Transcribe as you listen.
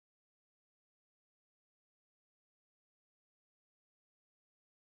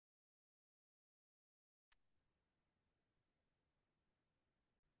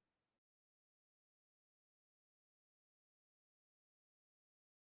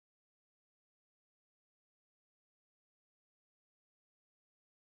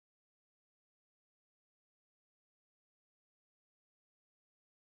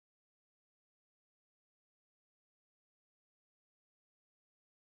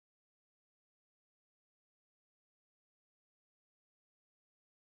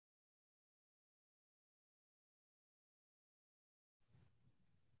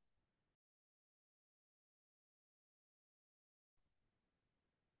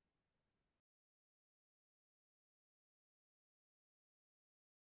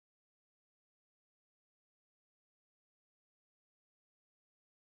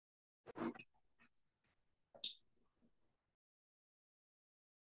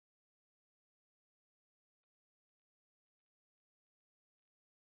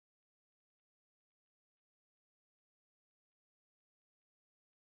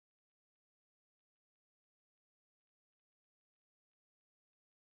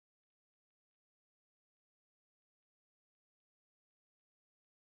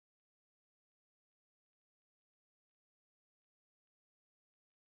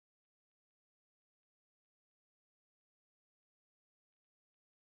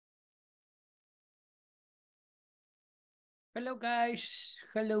Hello, guys.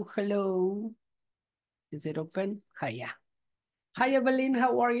 Hello, hello. Is it open? Hiya. Hi, Evelyn.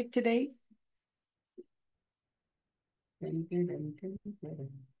 How are you today? Hi,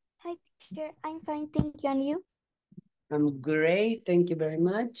 teacher. I'm fine, thank you. And you? I'm great. Thank you very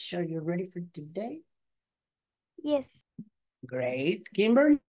much. Are you ready for today? Yes. Great.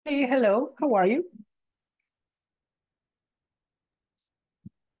 Kimberly, hello. How are you?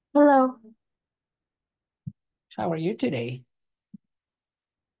 Hello. How are you today?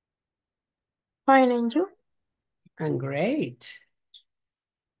 Fine, and you? I'm great.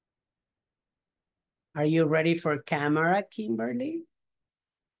 Are you ready for camera, Kimberly?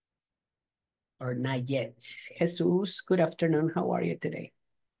 Or not yet? Jesus, good afternoon. How are you today?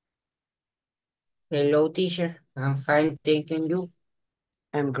 Hello, teacher. I'm fine, thanking you.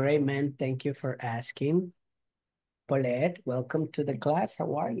 I'm great, man. Thank you for asking. Paulette, welcome to the class.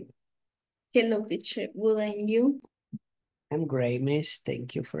 How are you? Hello, teacher. Good, and you? I'm great, miss.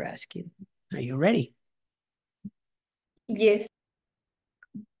 Thank you for asking. Are you ready? Yes.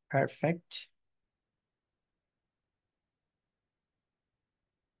 Perfect.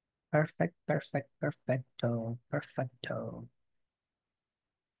 Perfect, perfect, perfecto, perfecto.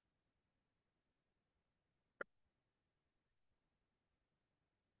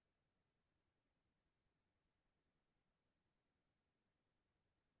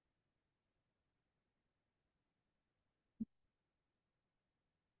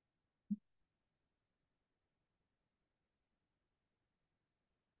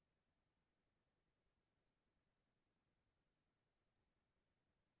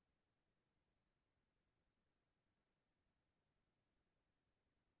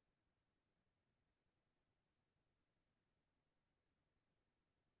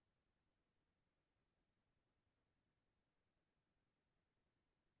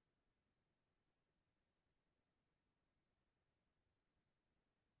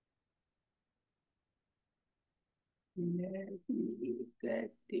 Let me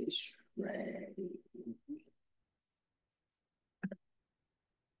get this ready.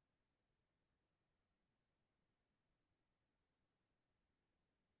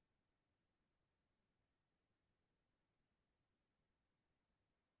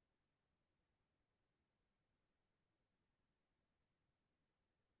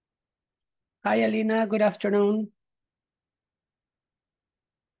 Hi, Alina. Good afternoon.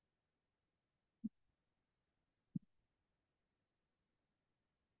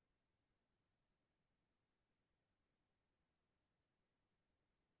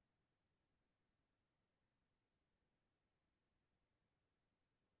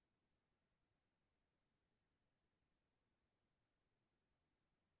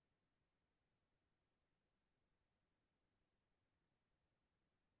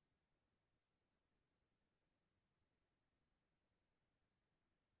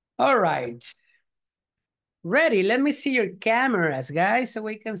 All right. Ready. Let me see your cameras, guys, so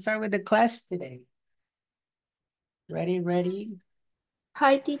we can start with the class today. Ready, ready.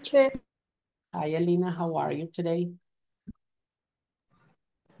 Hi, teacher. Hi, Alina. How are you today?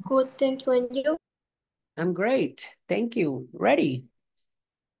 Good, thank you. And you? I'm great. Thank you. Ready?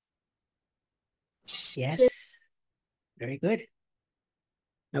 Yes. Very good.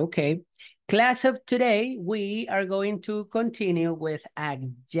 Okay. Class of today, we are going to continue with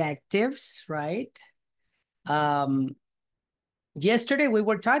adjectives, right? Yesterday we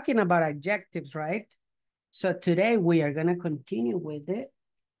were talking about adjectives, right? So today we are going to continue with it.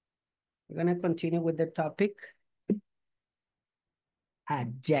 We're going to continue with the topic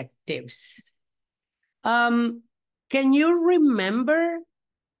adjectives. Can you remember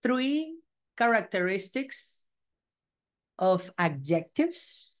 3 characteristics of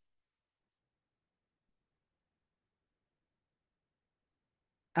adjectives?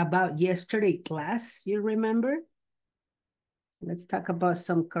 About yesterday class, you remember? Let's talk about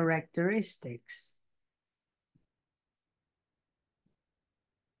some characteristics.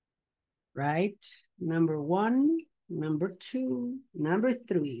 Right? Number 1, number 2, number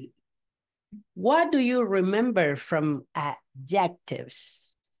 3. What do you remember from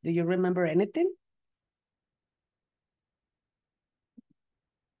adjectives? Do you remember anything?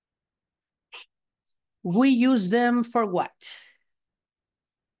 We use them for what?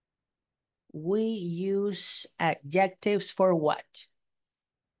 We use adjectives for what?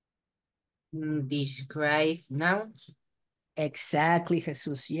 Describe nouns. Exactly,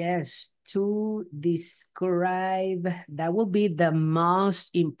 Jesus. Yes, to describe. That will be the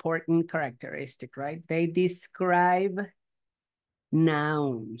most important characteristic, right? They describe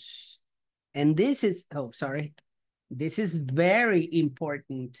nouns. And this is, oh, sorry. This is very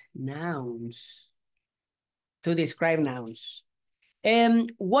important, nouns. to describe nouns.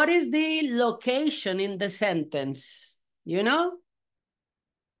 What is the location in the sentence? You know?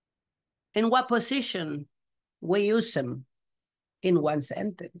 In what position we use them in one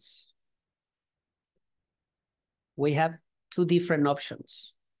sentence? We have two different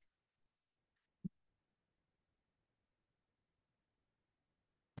options.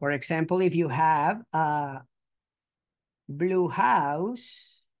 For example, if you have a blue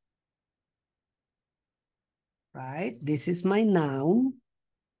house, right? This is my noun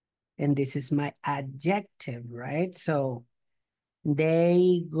and this is my adjective, right? So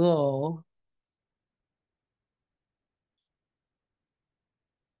they go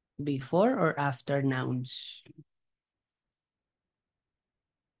before or after nouns?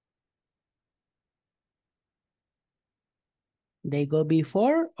 They go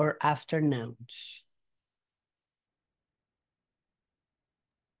before or after nouns?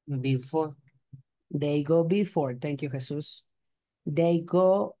 Before. They go before. Thank you, Jesus. They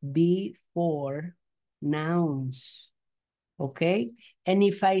go before nouns. Okay? And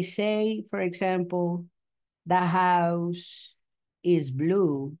if I say, for example, the house is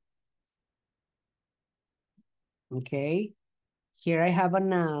blue. Okay? Here I have a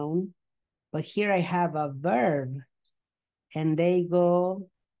noun, but here I have a verb. And they go,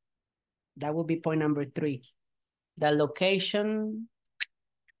 that will be point number 3. The location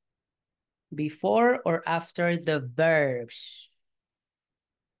before or after the verbs.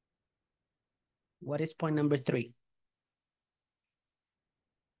 What is point number 3?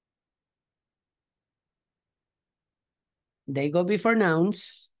 They go before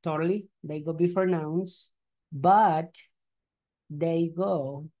nouns, totally. They go before nouns, but they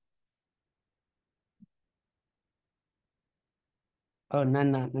go. Oh,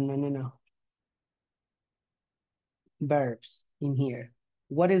 no. Verbs in here.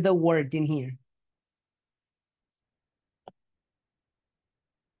 What is the word in here?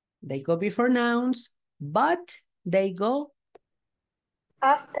 They go before nouns, but they go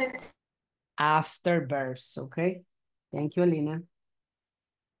after verbs, okay? Thank you, Alina.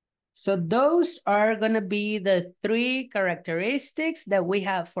 So those are going to be the 3 characteristics that we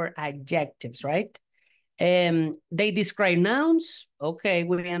have for adjectives, right? They describe nouns. Okay,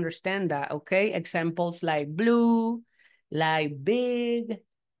 we understand that, okay? Examples like blue, like big,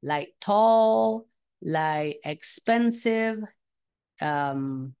 like tall, like expensive,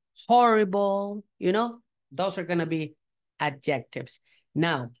 horrible, you know? Those are going to be adjectives.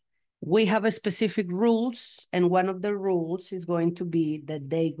 Now, we have a specific rules, and one of the rules is going to be that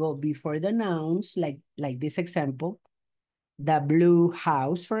they go before the nouns, like this example, the blue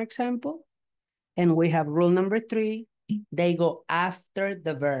house, for example. And we have rule number 3, they go after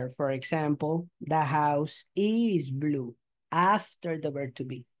the verb. For example, the house is blue, after the verb to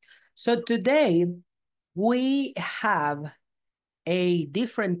be. So today, we have a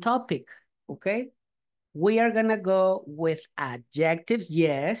different topic, okay? We are gonna go with adjectives,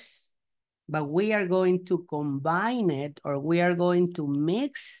 yes, but we are going to combine it, or we are going to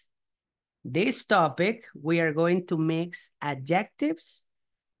mix this topic. We are going to mix adjectives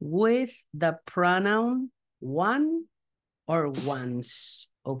with the pronoun one or ones,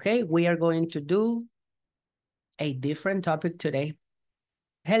 okay? We are going to do a different topic today.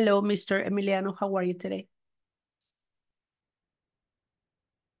 Hello, Mr. Emiliano, how are you today?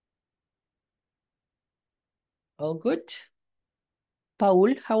 All good?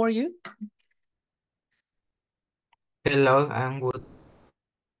 Paul, how are you? Hello, I'm good.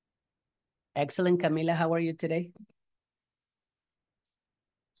 Excellent, Camila, how are you today?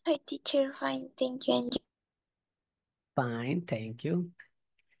 Hi, teacher. Fine, thank you. And you? Fine, thank you.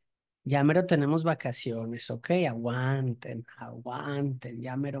 Ya mero tenemos vacaciones, ok, aguanten,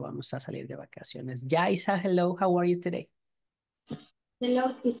 ya mero vamos a salir de vacaciones. Yaisa, hello, how are you today?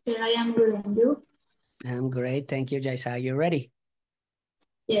 Hello, teacher. I am good. And you? I'm great, thank you, Yaisa. Are you ready?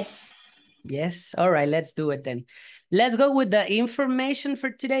 Yes. Yes, all right, let's do it then. Let's go with the information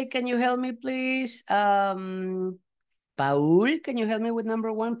for today. Can you help me, please? Paul, can you help me with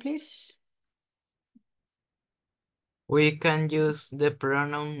number 1, please? We can use the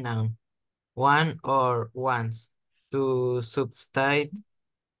pronoun noun, one or ones, to substitute.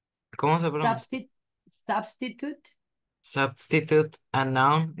 ¿Cómo se pronuncia? Substitute. Substitute a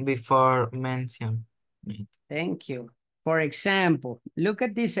noun before mention. Thank you. For example, look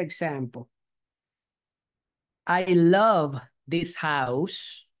at this example. I love this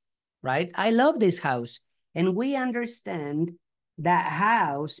house, right? I love this house. And we understand that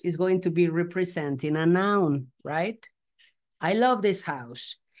house is going to be representing a noun, right? I love this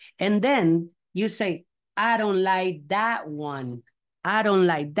house. And then you say, I don't like that one. I don't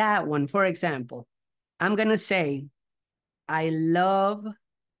like that one. For example, I'm going to say, I love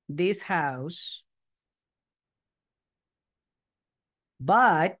this house,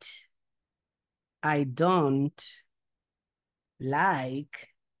 but I don't like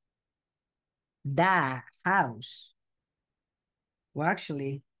that house. Well,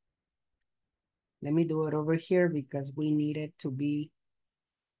 actually, let me do it over here because we need it to be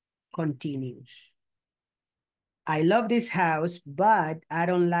continuous. I love this house, but I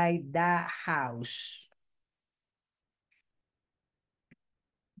don't like that house.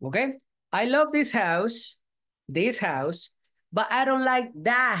 Okay? I love this house, but I don't like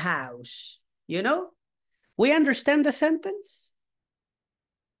that house. You know? We understand the sentence?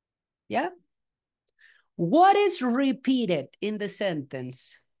 Yeah? What is repeated in the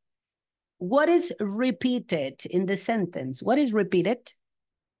sentence? What is repeated in the sentence? What is repeated?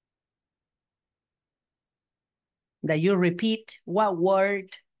 That you repeat. What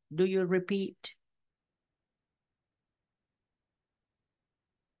word do you repeat?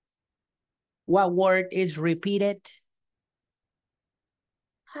 What word is repeated?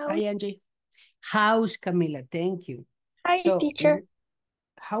 How? Hi, Angie. House, Camila. Thank you. Hi, So, teacher.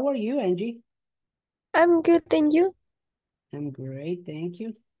 how are you, Angie? I'm good, and you? I'm great, thank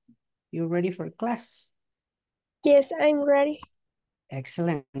you. You ready for class? Yes, I'm ready.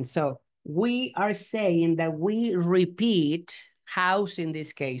 Excellent. So we are saying that we repeat house in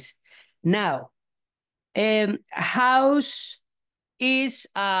this case. Now, house is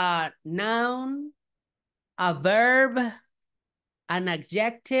a noun, a verb, an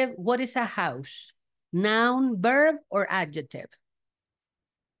adjective. What is a house? Noun, verb, or adjective?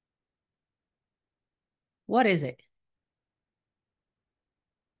 What is it?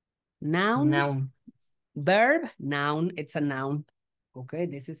 Noun? Noun. Verb, noun, it's a noun. Okay,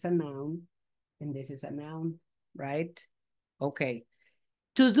 this is a noun, and this is a noun, right? Okay.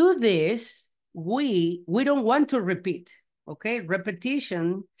 To do this, we don't want to repeat, okay?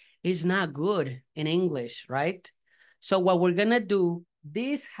 Repetition is not good in English, right? So what we're gonna do,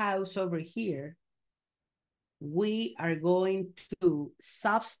 this house over here, we are going to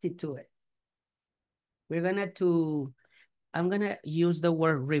substitute it. We're gonna I'm gonna use the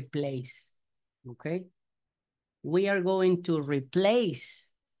word replace, okay? We are going to replace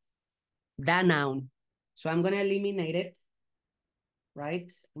that noun. So I'm gonna eliminate it,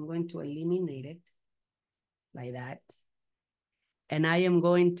 right? I'm going to eliminate it like that. And I am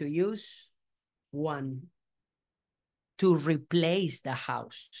going to use one to replace the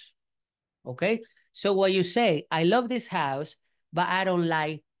house, okay? So what you say, I love this house, but I don't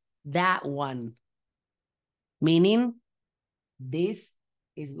like that one. Meaning this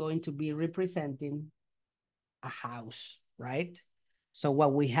is going to be representing a house, right? So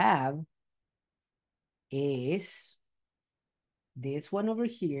what we have is this one over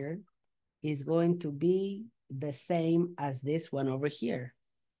here is going to be the same as this one over here.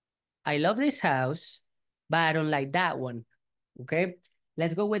 I love this house, but I don't like that one, okay?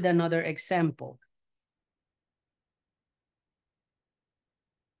 Let's go with another example.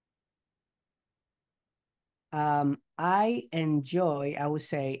 I would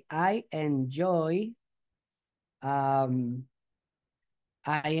say, I enjoy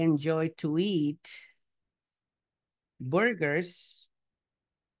to eat burgers.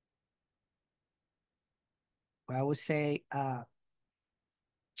 I would say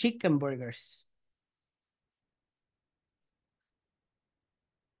chicken burgers.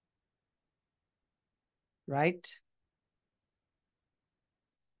 Right?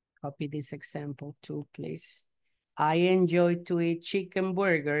 Copy this example too, please. I enjoy to eat chicken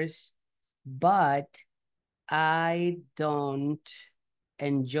burgers, but I don't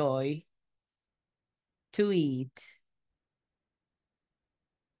enjoy to eat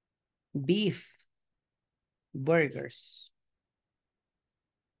beef burgers.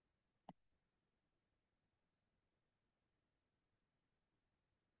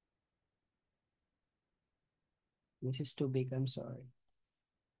 This is too big, I'm sorry.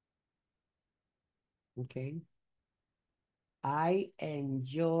 Okay. I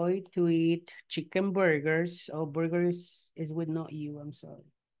enjoy to eat chicken burgers. Oh, burgers is with not you, I'm sorry.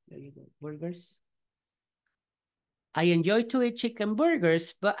 There you go, burgers. I enjoy to eat chicken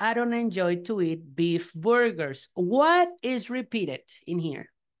burgers, but I don't enjoy to eat beef burgers. What is repeated in here?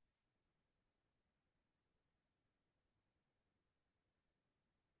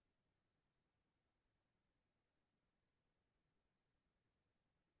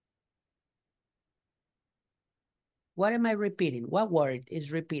 What am I repeating? What word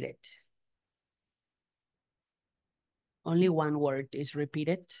is repeated? Only one word is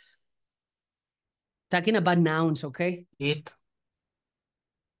repeated. Talking about nouns, okay? Eat.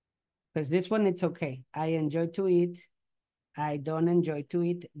 Because this one, it's okay. I enjoy to eat. I don't enjoy to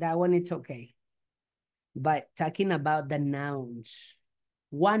eat. That one, it's okay. But talking about the nouns,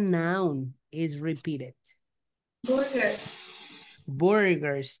 one noun is repeated. Burgers.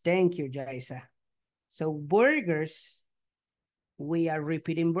 Burgers. Thank you, Jaisa. So burgers, we are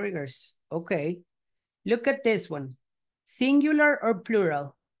repeating burgers. Okay. Look at this one. Singular or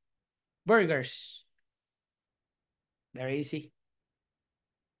plural? Burgers. Very easy.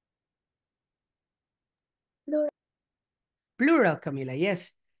 Plural. Plural, Camila,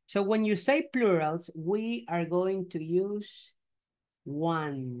 yes. So when you say plurals, we are going to use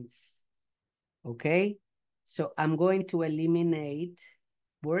ones. Okay? So I'm going to eliminate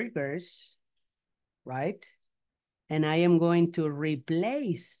burgers, right? And I am going to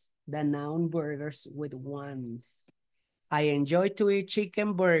replace the noun burgers with ones. I enjoy to eat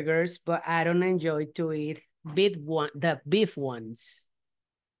chicken burgers, but I don't enjoy to eat the beef ones.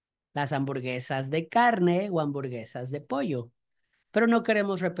 Las hamburguesas de carne o hamburguesas de pollo. Pero no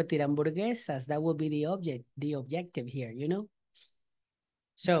queremos repetir hamburguesas. That will be the objective here, you know?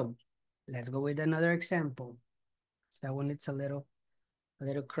 So let's go with another example. So that one, it's a little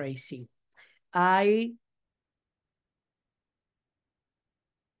crazy. I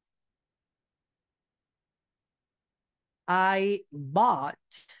bought,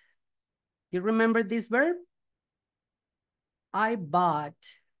 you remember this verb? I bought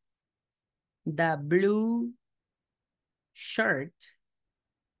the blue shirt,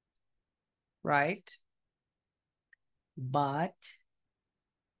 right? But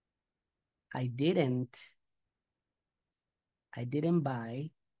I didn't buy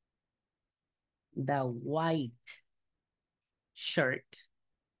the white shirt.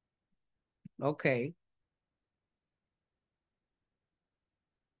 Okay.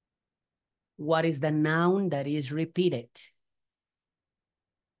 What is the noun that is repeated?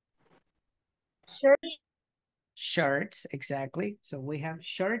 Shirt. Shirts, exactly. So we have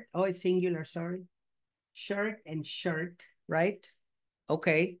shirt. Oh, it's singular, sorry. Shirt and shirt, right?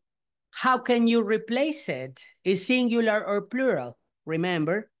 Okay. How can you replace it? Is singular or plural?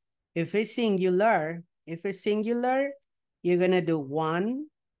 Remember, if it's singular, you're gonna do one.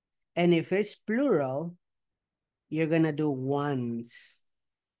 And if it's plural, you're gonna do ones,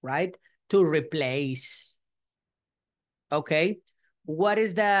 right? To replace. Okay. What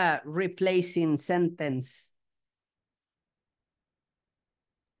is the replacing sentence?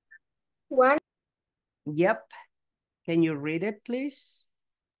 One. Yep. Can you read it, please?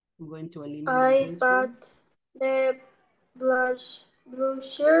 I'm going to eliminate I this one. bought the blue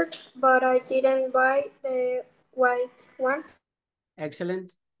shirt, but I didn't buy the white one.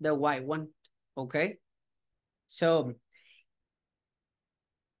 Excellent. The white one. Okay. So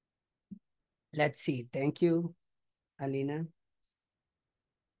let's see. Thank you, Alina.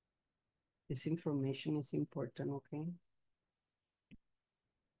 This information is important, okay?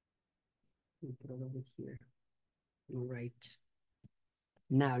 We'll put it over here. All right.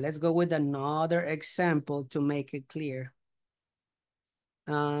 Now let's go with another example to make it clear.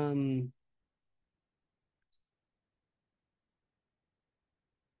 I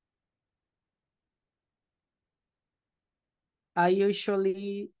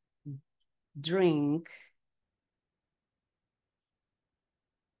usually drink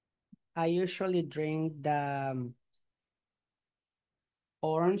the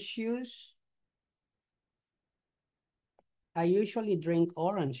orange juice. I usually drink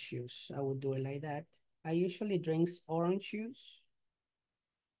orange juice. I would do it like that. I usually drink orange juice,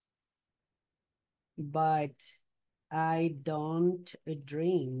 but I don't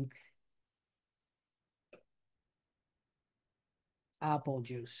drink apple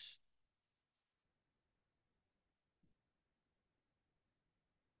juice.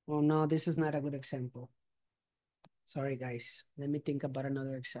 Oh no, this is not a good example. Sorry, guys. Let me think about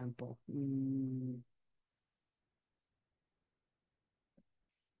another example.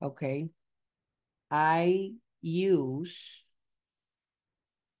 Okay. I usually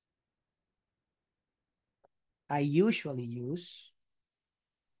use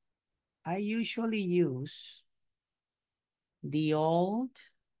the old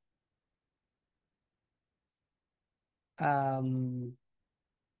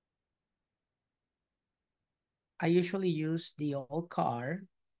I usually use the old car,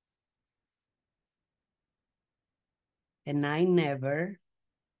 and I never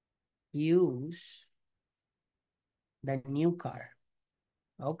use the new car.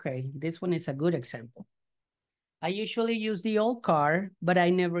 Okay, this one is a good example. I usually use the old car, but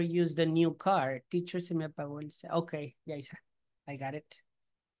I never use the new car. Teacher, se me apagó el... Okay, Yaisa, I got it.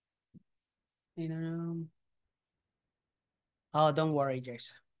 Oh, don't worry,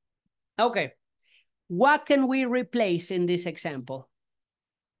 Yaisa. Okay. What can we replace in this example?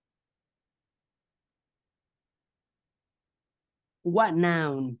 What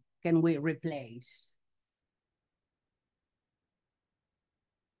noun can we replace?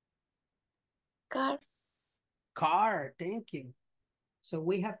 Car. Car, thank you. So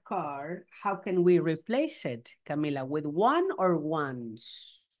we have car. How can we replace it, Camila? With one or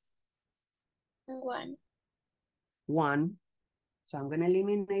ones? One. One. So I'm going to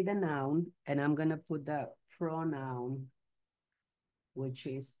eliminate the noun and I'm going to put the pronoun, which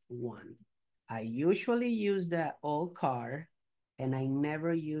is one. I usually use the old car and I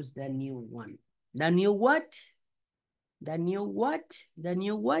never use the new one. The new what? The new what? The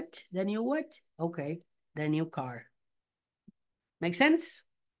new what? The new what? Okay, the new car. Make sense?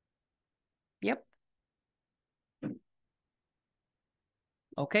 Yep.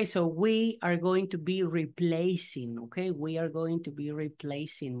 Okay, so we are going to be replacing, okay? We are going to be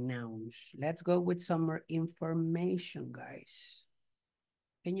replacing nouns. Let's go with some more information, guys.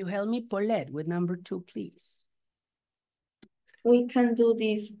 Can you help me, Paulette, with number 2, please? We can do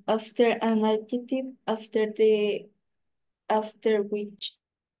this after an adjective, after which.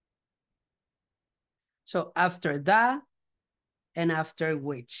 So after the and after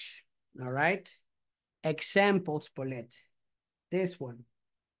which, all right? Examples, Paulette. This one.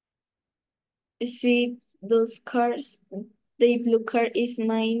 See those cars. The blue car is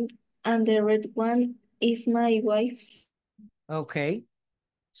mine and the red one is my wife's. Okay.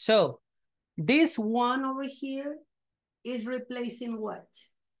 So this one over here is replacing what?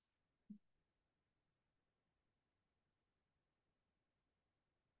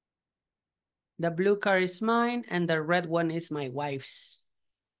 The blue car is mine and the red one is my wife's.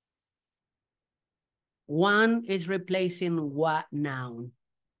 One is replacing what noun?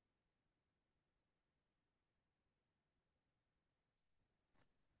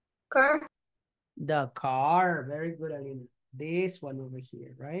 Car. The car. Very good, Alina. This one over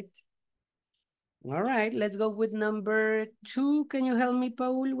here, right? All right, let's go with number 2. Can you help me,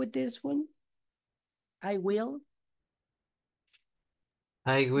 Paul, with this one? I will.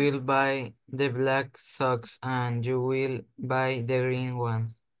 I will buy the black socks and you will buy the green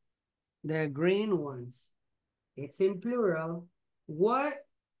ones. The green ones. It's in plural. What?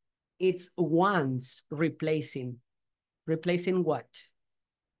 It's ones replacing. Replacing what?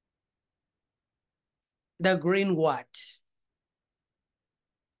 The green what?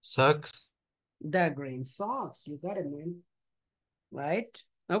 Socks. The green socks. You got it, man. Right?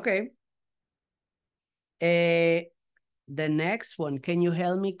 Okay. The next one. Can you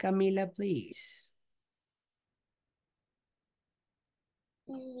help me, Camila, please?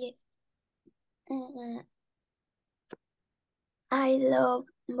 Yes. I love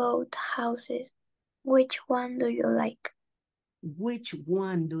both houses. Which one do you like? Which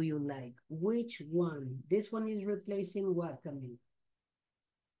one do you like? Which one? This one is replacing what, Camila?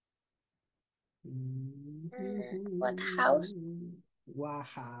 What house? What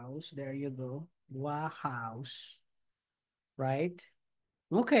house? There you go. What house? Right?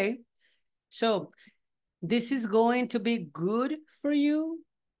 Okay. So this is going to be good for you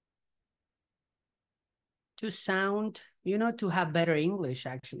to sound, you know, to have better English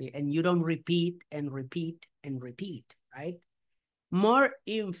actually, and you don't repeat and repeat and repeat, right? More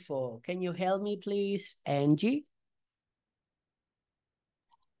info. Can you help me, please, Angie?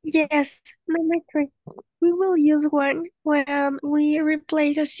 Yes, number 3. We will use one when we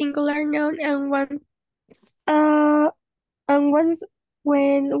replace a singular noun and once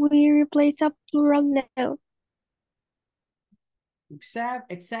when we replace a plural noun.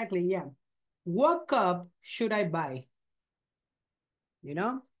 Exactly, yeah. What cup should I buy? You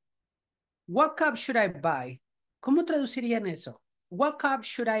know? What cup should I buy? ¿Cómo traducirían eso? What cup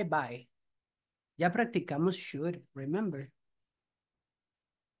should I buy? Ya practicamos should, remember.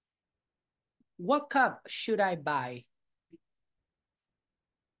 What cup should I buy?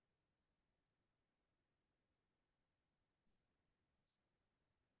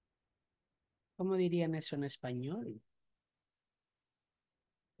 ¿Cómo dirían eso en español?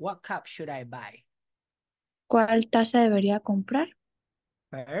 What cup should I buy? ¿Cuál taza debería comprar?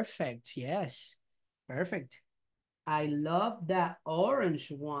 Perfect, yes. Perfect. I love the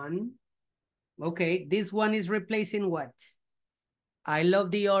orange one. Okay, this one is replacing what? I love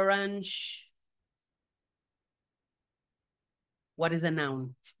the orange. What is the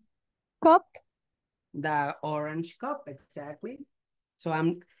noun? Cup. The orange cup, exactly. So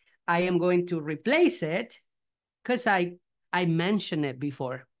I am going to replace it because I mentioned it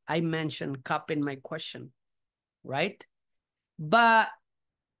before. I mentioned cup in my question, right? But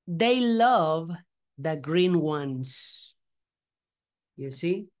they love the green ones. You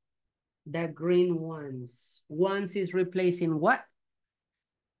see? The green ones. Ones is replacing what?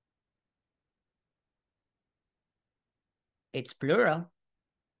 It's plural.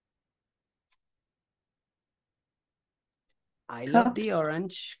 I love the Cups.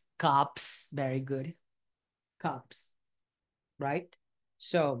 orange. Cups. Very good. Cups. Right?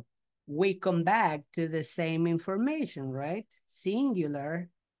 So we come back to the same information, right? Singular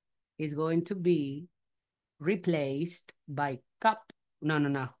is going to be replaced by cup.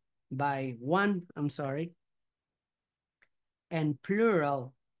 No. By one, I'm sorry. And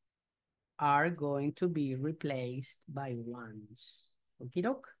plural are going to be replaced by ones. Okie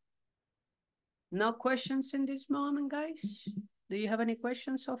doke. No questions in this moment, guys? Do you have any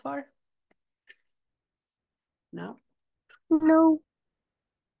questions so far? No? No.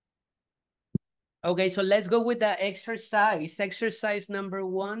 Okay, so let's go with the exercise. Exercise number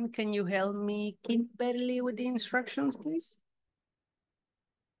 1. Can you help me, Kimberly, with the instructions, please?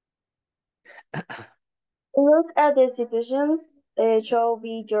 Look at the situations. Shall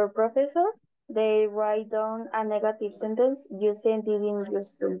be your professor. They write down a negative sentence using didn't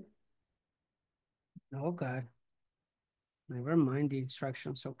use to. Oh, God. Never mind the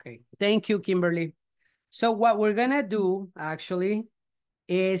instructions. Okay. Thank you, Kimberly. So what we're going to do, actually,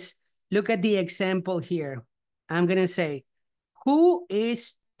 is look at the example here. I'm going to say, who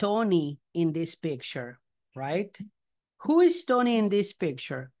is Tony in this picture, right? Who is Tony in this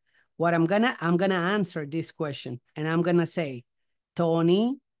picture? What I'm gonna answer this question, and I'm gonna say,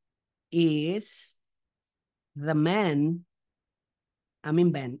 Tony is the man. I'm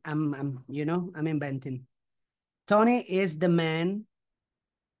inventing. Tony is the man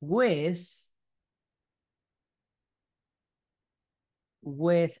with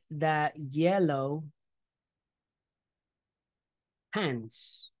the yellow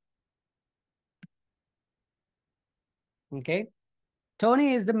pants. Okay.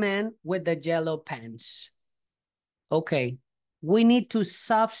 Tony is the man with the yellow pants. Okay. We need to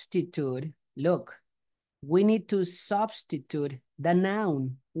substitute. Look, we need to substitute the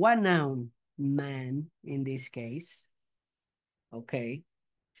noun. What noun? Man, in this case. Okay.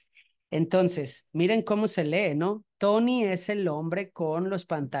 Entonces, miren cómo se lee, ¿no? Tony es el hombre con los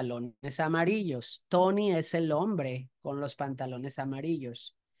pantalones amarillos. Tony es el hombre con los pantalones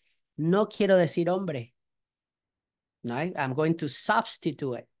amarillos. No quiero decir hombre. No, I'm going to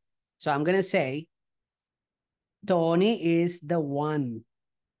substitute it. So I'm going to say, Tony is the one.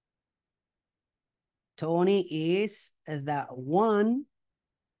 Tony is the one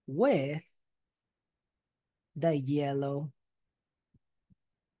with the yellow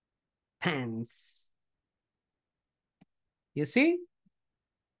pants. You see?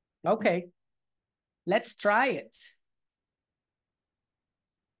 Okay. Let's try it.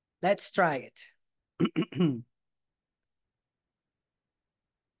 Let's try it.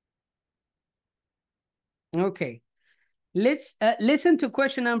 Okay. Let's listen to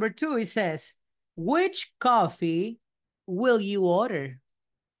question number 2. It says, which coffee will you order?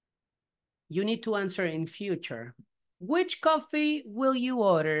 You need to answer in future. Which coffee will you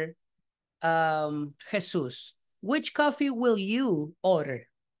order, Jesus? Which coffee will you order?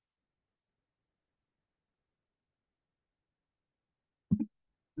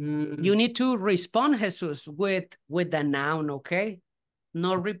 You need to respond, Jesus, with the noun, okay?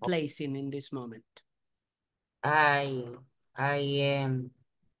 No replacing in this moment. I am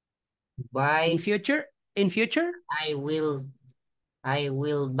buy. In future? I will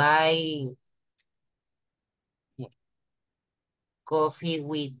buy coffee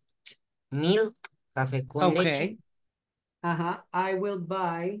with milk, café con leche. I will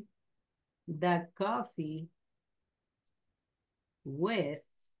buy the coffee with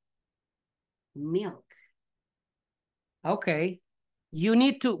milk. Okay. You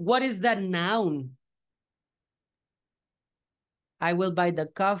need to, what is that noun? I will buy the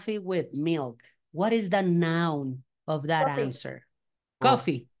coffee with milk. What is the noun of that Coffee. answer?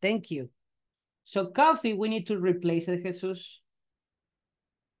 Coffee. Thank you. So coffee, we need to replace it, Jesus.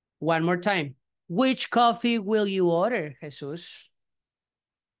 One more time. Which coffee will you order, Jesus?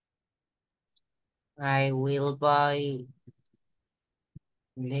 I will buy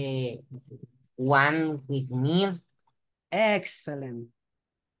the one with milk. Excellent.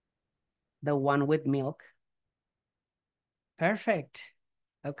 The one with milk. Perfect.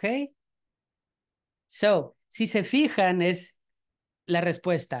 Okay. So, si se fijan, es la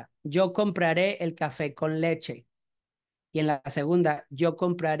respuesta. Yo compraré el café con leche. Y en la segunda, yo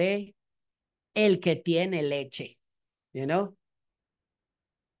compraré el que tiene leche. You know?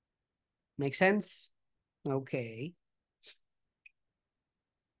 Make sense? Okay.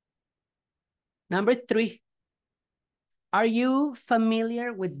 Number 3. Are you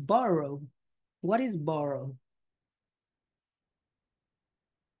familiar with borrow? What is borrow?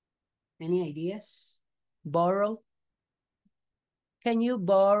 Any ideas? Borrow? Can you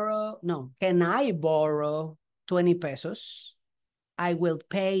borrow? No, can I borrow 20 pesos? I will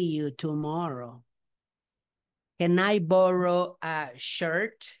pay you tomorrow. Can I borrow a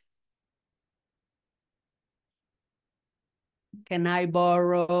shirt? Can I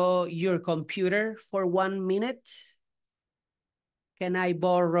borrow your computer for 1 minute? Can I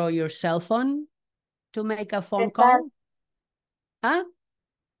borrow your cell phone to make a phone call? Huh?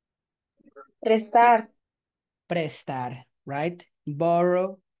 Prestar. Prestar, right?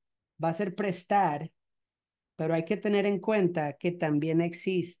 Borrow va a ser prestar, pero hay que tener en cuenta que también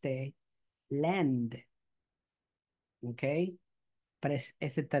existe lend. ¿Ok?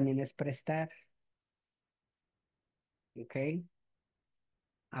 Ese también es prestar. ¿Ok?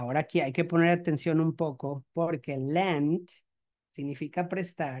 Ahora aquí hay que poner atención un poco porque lend significa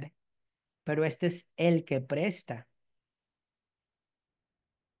prestar, pero este es el que presta.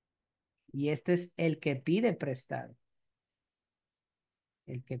 Y este es el que pide prestado.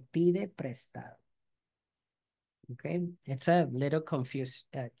 El que pide prestado. Okay, it's a little confused.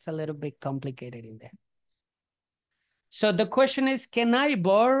 It's a little bit complicated in there. So the question is, can I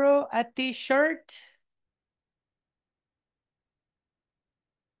borrow a t-shirt?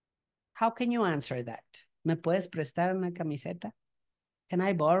 How can you answer that? ¿Me puedes prestar una camiseta? Can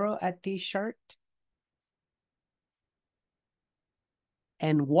I borrow a t-shirt?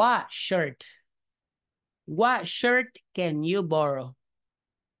 And what shirt? What shirt can you borrow?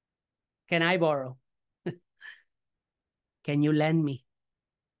 Can I borrow? Can you lend me?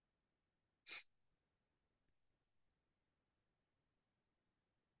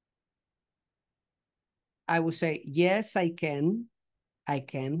 I would say, yes, I can. I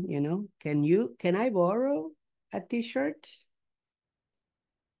can, you know. Can I borrow a t-shirt?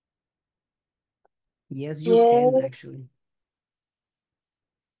 Yes, you can, Yes. actually.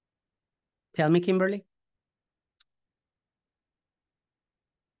 Tell me, Kimberly.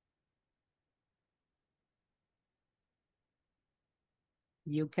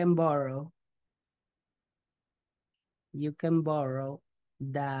 You can borrow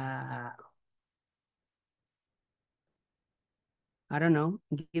the, I don't know,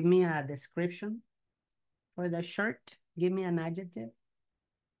 give me a description for the shirt. Give me an adjective.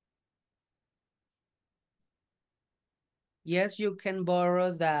 Yes, you can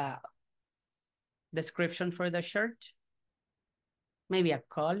borrow the description for the shirt. Maybe a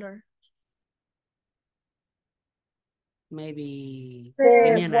color. Maybe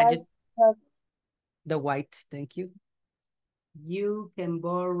give me an adjective. The white, thank you. You can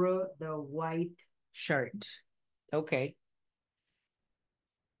borrow the white shirt. Okay.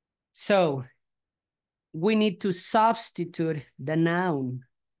 So we need to substitute the noun.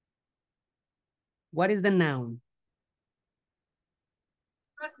 What is the noun?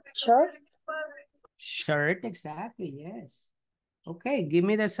 Shirt. Shirt, exactly, yes. Okay, give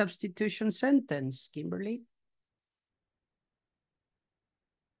me the substitution sentence, Kimberly.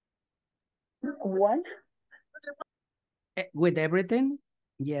 One. With everything?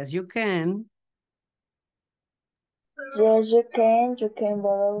 Yes, you can. Yes, you can. You can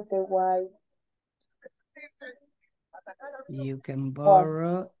borrow the white. You can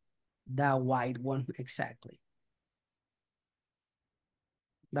borrow the white one, exactly.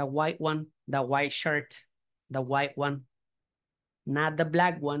 The white one, the white shirt, the white one. Not the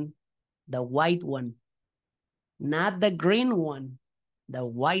black one, the white one. Not the green one, the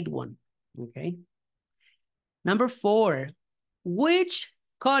white one, okay? Number 4, which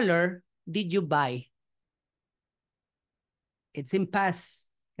color did you buy? It's in past.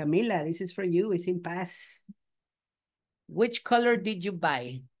 Camila, this is for you, it's in past. Which color did you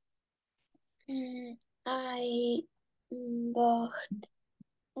buy? I bought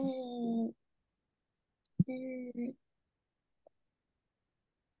the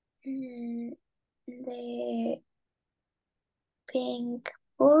pink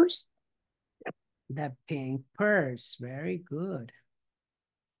purse. The pink purse, very good.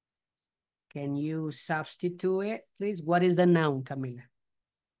 Can you substitute it, please? What is the noun, Camila?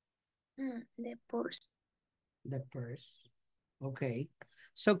 The purse. The purse, okay.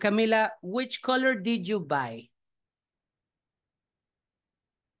 So Camila, which color did you buy?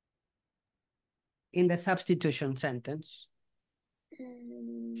 In the substitution sentence.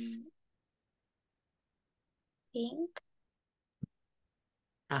 Pink.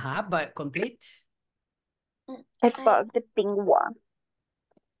 But complete. I bought the pink one.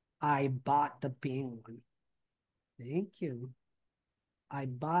 I bought the pink one. Thank you. I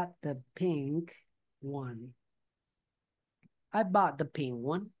bought the pink one. I bought the pink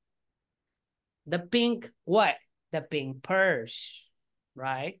one. The pink what? The pink purse,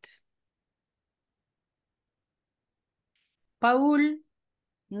 right? Paul,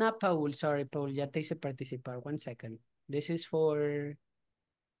 not Paul, sorry, Paul, ya te hice participar. 1 second. This is for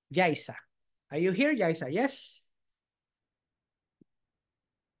Jaisa. Are you here, Jaisa? Yes?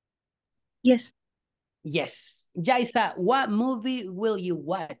 Yes. Yes. Jaisa, what movie will you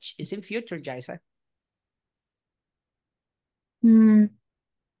watch? It's in future, Jaisa.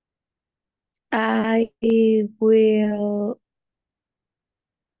 I will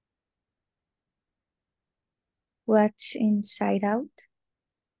watch Inside Out.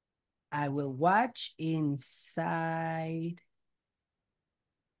 I will watch Inside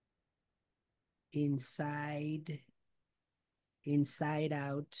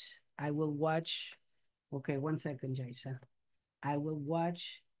Out. I will watch. Okay, 1 second, Jaisa. I will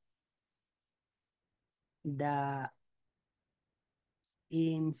watch the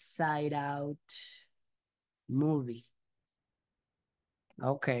Inside Out movie.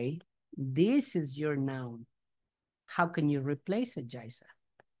 Okay. This is your noun. How can you replace it, Jaisa?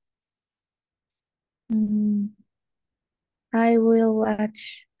 I will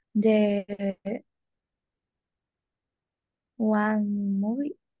watch the one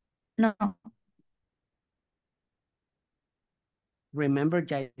movie. No, Remember,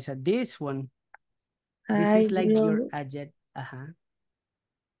 Jaisa, this one, this I is like your will adjective.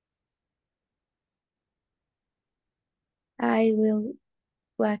 I will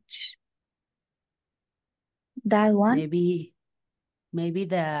watch that one. Maybe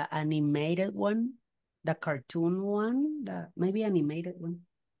the animated one, the cartoon one, maybe animated one.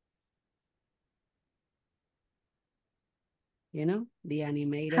 You know, the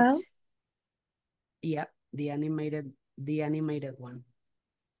animated. How? Yeah, the animated one.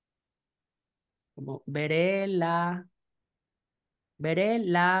 Como veré la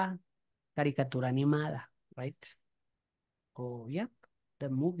caricatura animada, right? Oh, yeah, the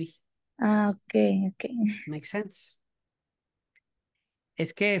movie. Okay. Makes sense.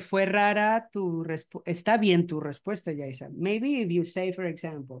 Es que fue rara tu respuesta. Está bien tu respuesta, Jaisa. Maybe if you say, for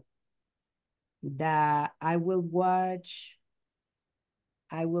example, that I will watch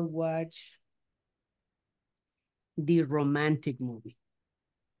the romantic movie,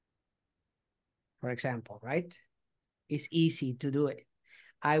 for example, right? It's easy to do it.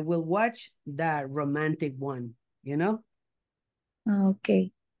 I will watch the romantic one, you know?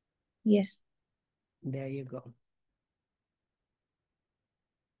 Okay. Yes. There you go.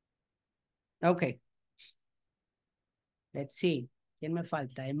 Okay. Let's see. ¿Quién me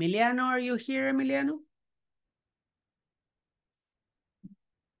falta? Emiliano, are you here, Emiliano?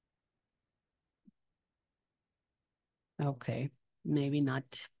 Okay, maybe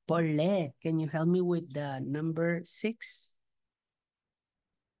not. Paulette, can you help me with the number 6?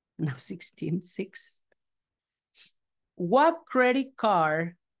 No, 16, 6. What credit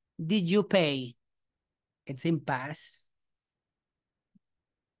card did you pay? It's in past.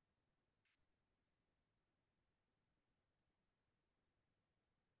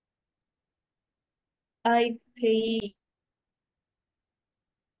 I pay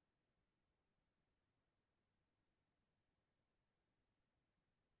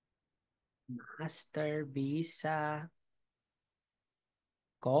Master, Visa,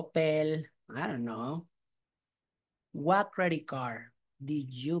 Coppel, I don't know. What credit card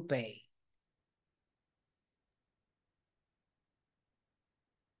did you pay?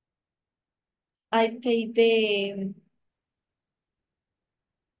 the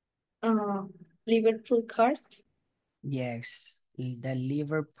Liverpool card. Yes, the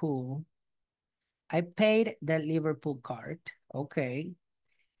Liverpool. I paid the Liverpool card. Okay.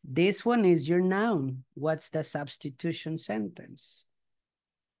 This one is your noun. What's the substitution sentence?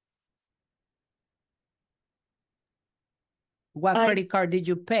 What credit card did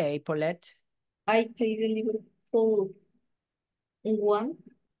you pay, Paulette? I pay the Liverpool one.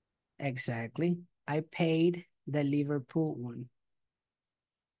 Exactly. I paid the Liverpool one.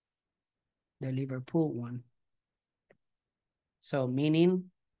 The Liverpool one. So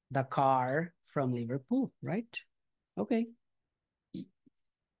meaning the car from Liverpool, right? Okay.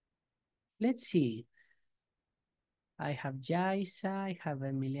 Let's see. I have Jaisa, I have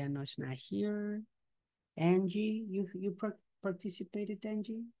Emiliano's not here. Angie, you participated,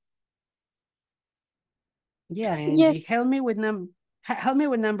 Angie? Yeah, Angie. Yes. Help me with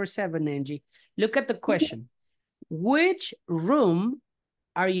number 7, Angie. Look at the question. Which room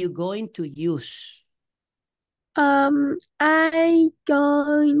are you going to use? I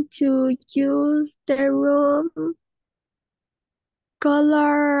going to use the room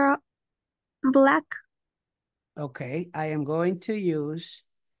color black. Okay, I am going to use,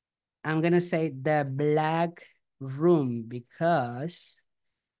 I'm going to say the black room because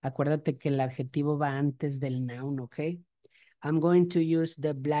acuérdate que el adjetivo va antes del noun, okay? I'm going to use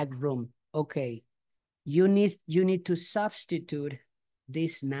the black room. Okay. You need to substitute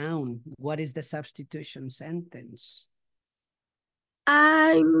this noun. What is the substitution sentence?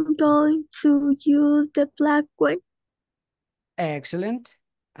 I'm going to use the black one. Excellent.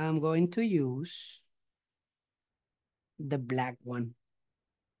 I'm going to use the black one.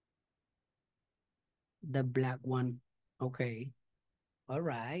 The black one. Okay. All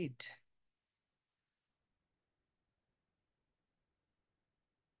right.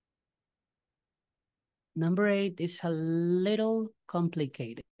 Number 8 is a little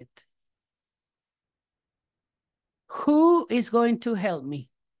complicated. Who is going to help me?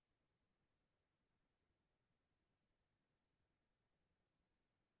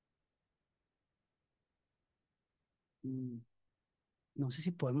 No sé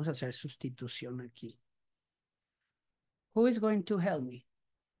si podemos hacer sustitución aquí. Who is going to help me?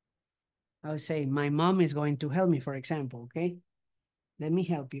 I would say my mom is going to help me, for example, okay? Let me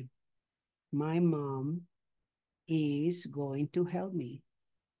help you. My mom is going to help me.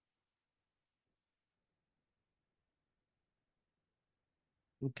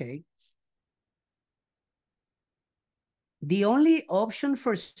 Okay. The only option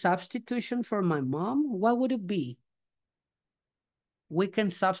for substitution for my mom, what would it be? We can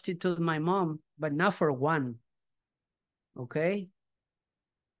substitute my mom, but not for one. Okay?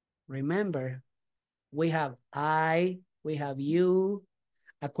 Remember, we have I, we have you.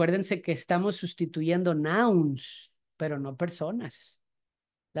 Acuérdense que estamos sustituyendo nouns, pero no personas.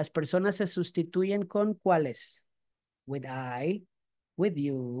 Las personas se sustituyen con ¿cuáles? With I, with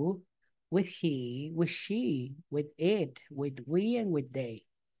you, with he, with she, with it, with we, and with they.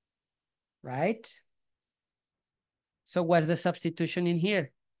 Right? So what's the substitution in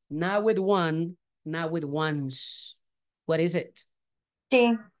here? Not with one, not with ones. What is it?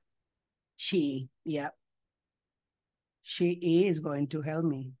 She. She, yeah. She is going to help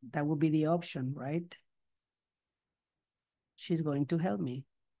me. That would be the option, right? She's going to help me.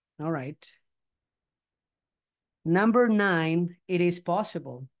 All right. Number 9, it is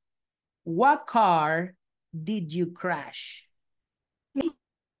possible. What car did you crash? Me.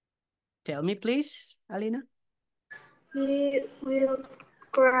 Tell me, please, Alina. He will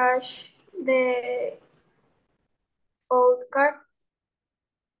crash the old car.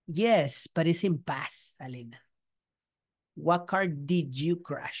 Yes, but it's in past, Alina. What car did you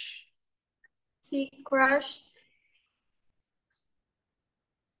crash? He crashed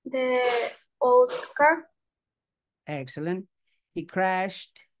the old car. Excellent. He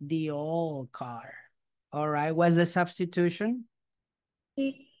crashed the old car. All right, what's the substitution?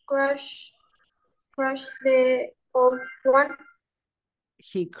 He crashed the old one.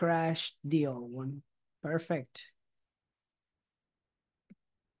 He crashed the old one. Perfect.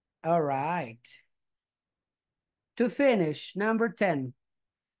 All right. To finish, number 10.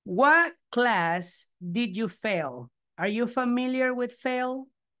 What class did you fail? Are you familiar with fail?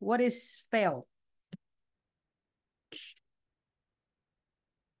 What is fail?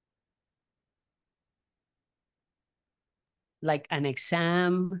 Like an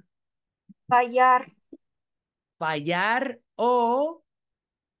exam, Fallar. fallar o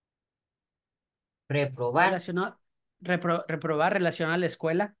Reprobar. reprobar relacionado a la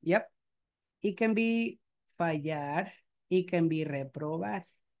escuela. Yep. It can be fallar. It can be reprobar.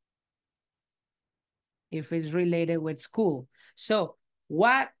 If it's related with school. So,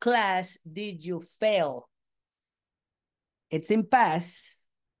 what class did you fail? It's in past,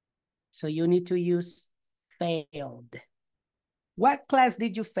 so you need to use failed. What class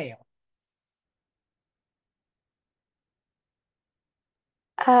did you fail?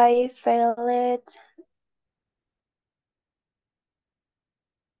 I failed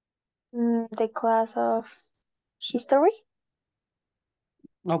the class of history.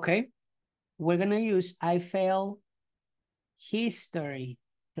 Okay, we're gonna use I failed history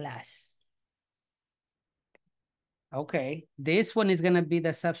class. Okay, this one is gonna be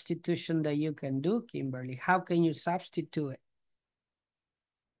the substitution that you can do, Kimberly. How can you substitute it?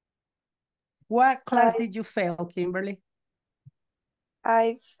 What class did you fail, Kimberly?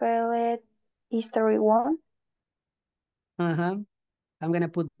 I failed history 1. I'm gonna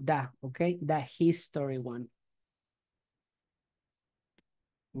put that, okay? The history one.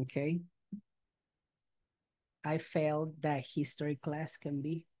 Okay. I failed the history class can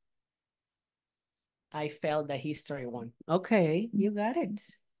be. I failed the history one. Okay, you got it.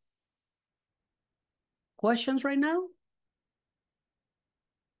 Questions right now?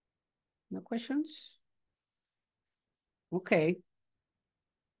 No questions? Okay.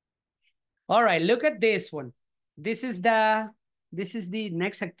 All right, look at this one. This is the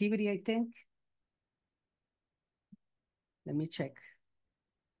next activity, I think. Let me check.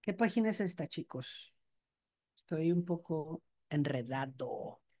 ¿Qué página es esta, chicos? Estoy un poco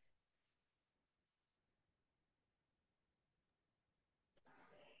enredado.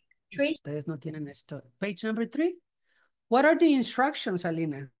 Ustedes no tienen esto. Page number 3. What are the instructions,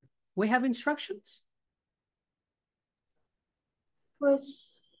 Alina? We have instructions?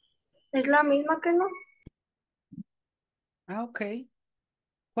 Pues es la misma que no. Ah, ok.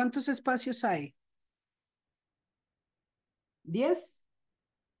 ¿Cuántos espacios hay? ¿10?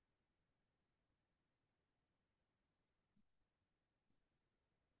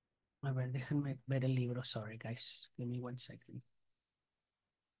 A ver, déjenme ver el libro. Sorry, guys. Give me 1 second.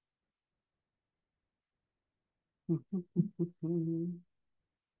 Un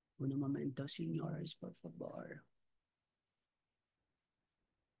momento, señores, por favor.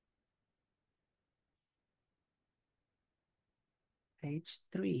 Page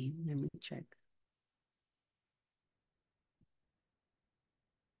 3, let me check.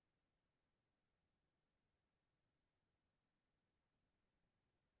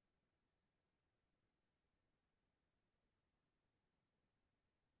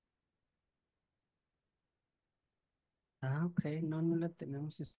 Ah, ok, no la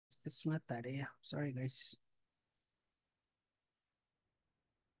tenemos. Esta es una tarea. Sorry, guys.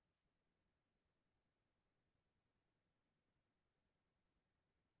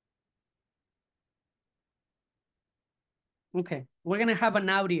 Okay, we're gonna have an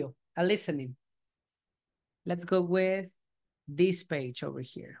audio, a listening. Let's go with this page over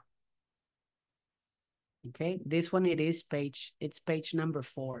here. Okay, this one it's page number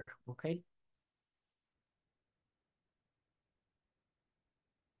 4, okay?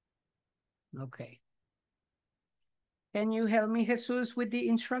 Okay. Can you help me, Jesus, with the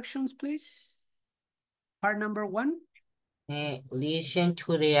instructions, please? Part number 1. Listen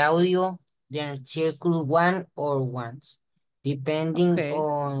to the audio, then circle one or ones, depending Okay.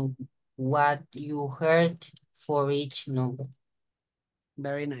 on what you heard for each number.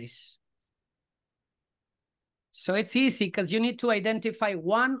 Very nice. So it's easy because you need to identify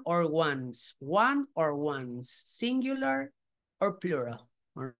one or ones, singular or plural,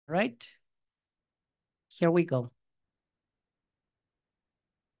 all right? Here we go.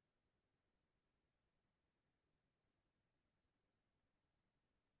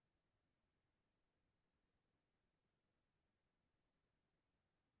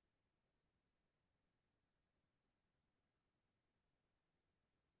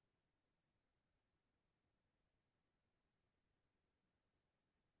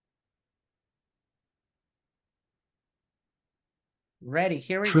 Ready,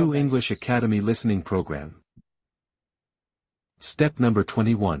 here we go, True guys. English Academy Listening Program. Step number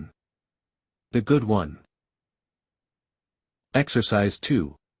 21. The Good One. Exercise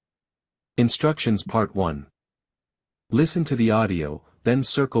 2. Instructions Part 1. Listen to the audio, then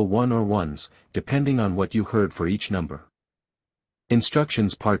circle one or ones, depending on what you heard for each number.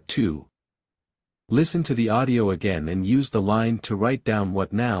 Instructions Part 2. Listen to the audio again and use the line to write down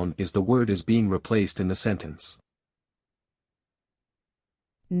what noun is the word is being replaced in the sentence.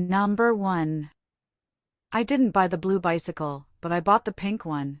 Number 1. I didn't buy the blue bicycle, but I bought the pink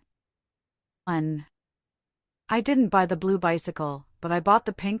one. 1. I didn't buy the blue bicycle, but I bought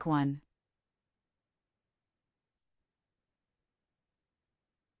the pink one.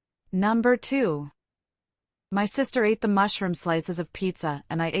 Number 2. My sister ate the mushroom slices of pizza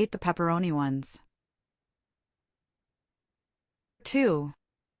and I ate the pepperoni ones. 2.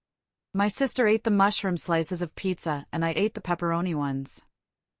 My sister ate the mushroom slices of pizza and I ate the pepperoni ones.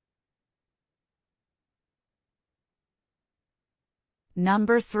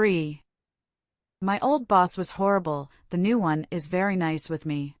 Number 3. My old boss was horrible, the new one is very nice with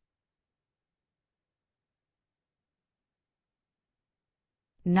me.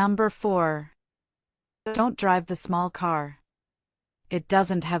 Number 4. Don't drive the small car. It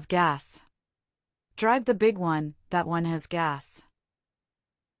doesn't have gas. Drive the big one, that one has gas.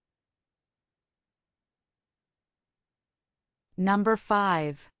 Number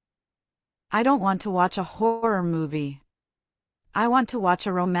 5. I don't want to watch a horror movie. I want to watch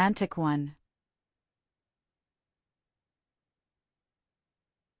a romantic one.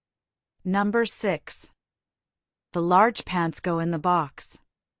 Number 6. The large pants go in the box.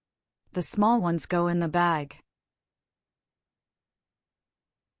 The small ones go in the bag.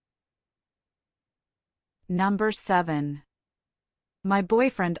 Number 7. My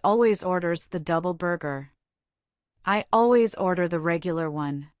boyfriend always orders the double burger. I always order the regular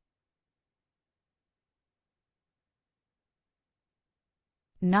one.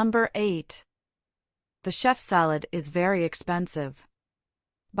 Number 8. The chef's salad is very expensive.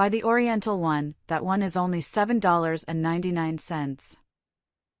 Buy the Oriental one, that one is only $7.99.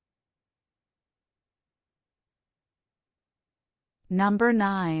 Number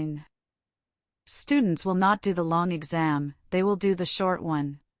 9. Students will not do the long exam, they will do the short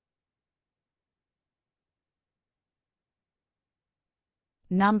one.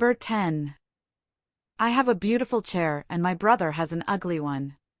 Number 10. I have a beautiful chair and my brother has an ugly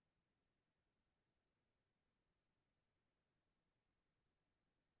one.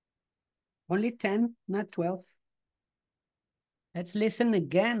 Only 10, not 12. Let's listen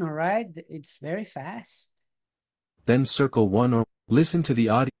again, all right? It's very fast. Then circle 1 or listen to the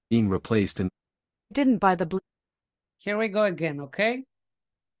audio being replaced and Didn't buy the blue. Here we go again, okay?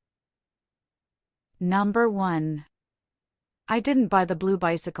 Number 1. I didn't buy the blue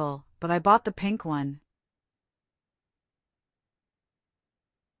bicycle, but I bought the pink one.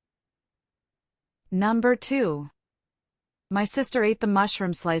 Number 2. My sister ate the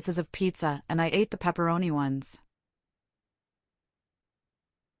mushroom slices of pizza and I ate the pepperoni ones.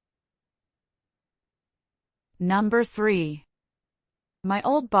 Number 3. My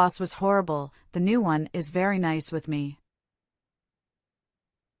old boss was horrible, the new one is very nice with me.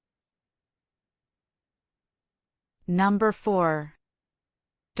 Number 4.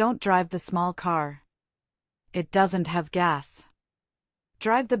 Don't drive the small car. It doesn't have gas.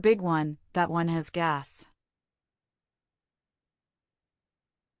 Drive the big one, that one has gas.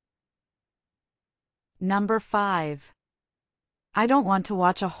 Number 5. I don't want to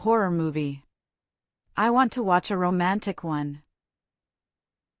watch a horror movie. I want to watch a romantic one.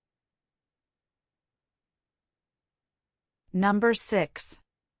 Number 6.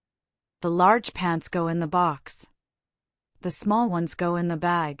 The large pants go in the box. The small ones go in the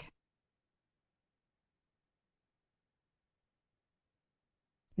bag.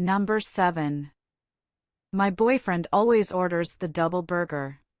 Number 7. My boyfriend always orders the double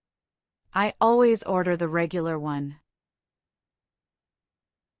burger. I always order the regular one.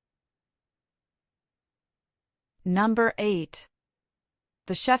 Number 8.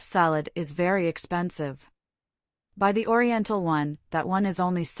 The chef's salad is very expensive. Buy the Oriental one, that one is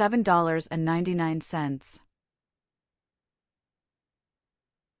only $7.99.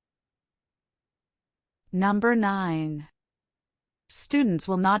 Number 9. Students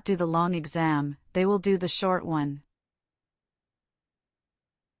will not do the long exam, they will do the short one.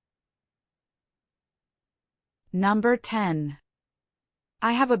 Number 10.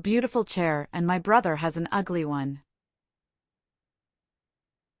 I have a beautiful chair and my brother has an ugly one.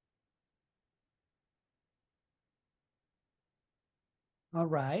 All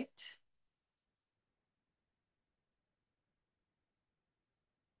right.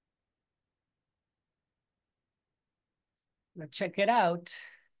 Let's check it out.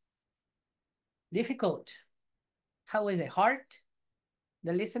 Difficult. How is it? Hard?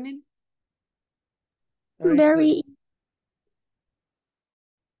 The listening? Or it's good? Very,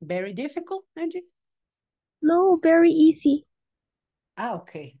 Very difficult, Angie? no, very easy. Ah,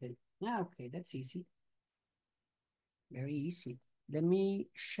 okay. Ah, okay, that's easy. Very easy. Let me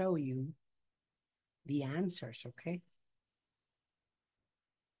show you the answers, okay?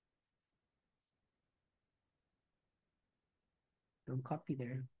 Don't copy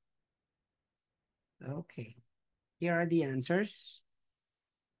there. Okay. Here are the answers.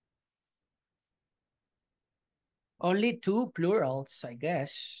 Only 2 plurals, I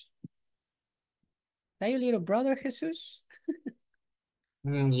guess. Is that your little brother, Jesus?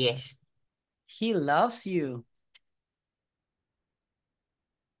 Yes. He loves you.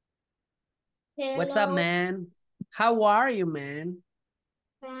 Hello. What's up, man? How are you, man?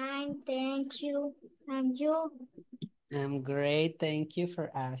 Fine, thank you. And you? I'm great. Thank you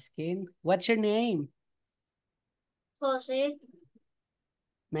for asking. What's your name? Jose.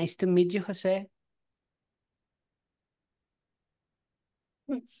 Nice to meet you, Jose.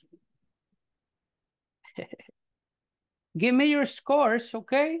 Give me your scores,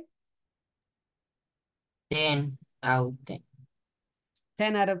 okay? 10 out of 10.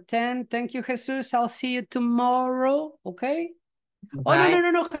 10 out of 10. Thank you, Jesus. I'll see you tomorrow, okay? Oh, Bye.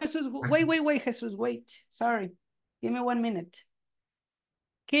 no, Jesus. Wait, Jesus, wait. Sorry. Give me 1 minute.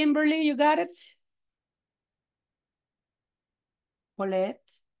 Kimberly, you got it? Paulette?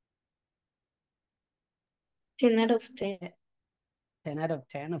 10 out of 10. 10 out of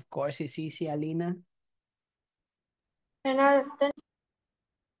 10, of course, it's easy, Alina. 10 out of 10.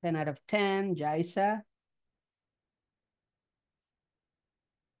 10 out of 10, Jaisa.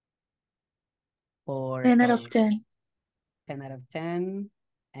 Or 10 out of 10. 10 out of 10,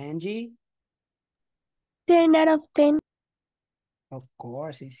 Angie. 10 out of 10. Of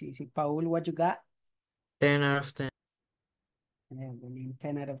course, it's easy. Paul, what you got? 10 out of 10. Evelyn,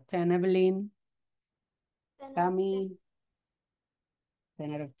 10 out of 10. Evelyn, 10 out of Cami,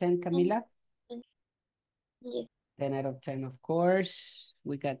 10 out of 10. Camila, 10. Yes. 10 out of 10, of course.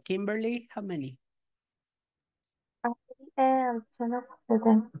 We got Kimberly. How many? 10 of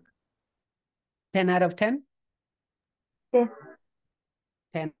 10. 10 out of 10? Yes.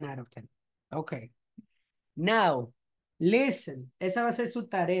 10 out of 10. Okay. Now, listen. Esa va a ser su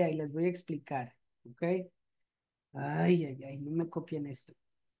tarea y les voy a explicar. Ok. Ay, ay, ay. No me copien esto.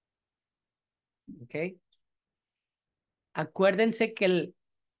 Ok. Acuérdense que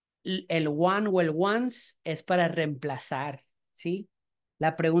el one o el once es para reemplazar. ¿Sí?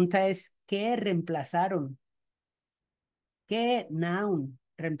 La pregunta es, ¿qué reemplazaron? ¿Qué noun?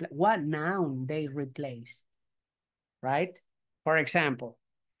 What noun they replaced? Right? For example,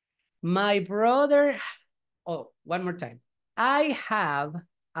 my brother, oh, one more time. I have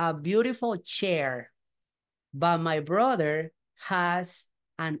a beautiful chair, but my brother has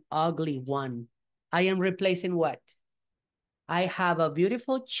an ugly one. I am replacing what? I have a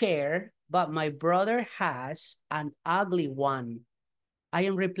beautiful chair, but my brother has an ugly one. I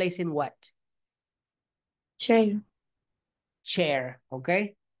am replacing what? Chair. Chair,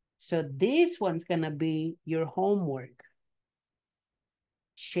 okay? So this one's gonna be your homework.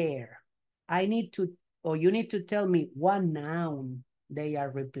 Chair. I need to, or you need to tell me what noun they are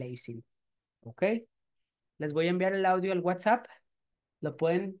replacing, okay? Les voy a enviar el audio al WhatsApp. Lo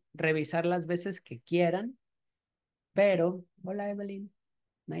pueden revisar las veces que quieran. Pero, hola Evelyn,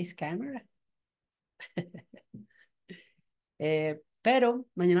 nice camera. Pero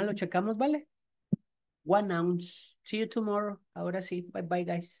mañana lo checamos, ¿vale? One nouns. See you tomorrow. Ahora sí. Bye bye,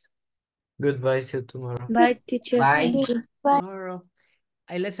 guys. Goodbye, see you tomorrow. Bye, teacher. Bye. Thank you. Tomorrow.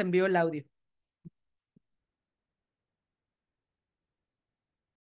 Ahí les envío el audio.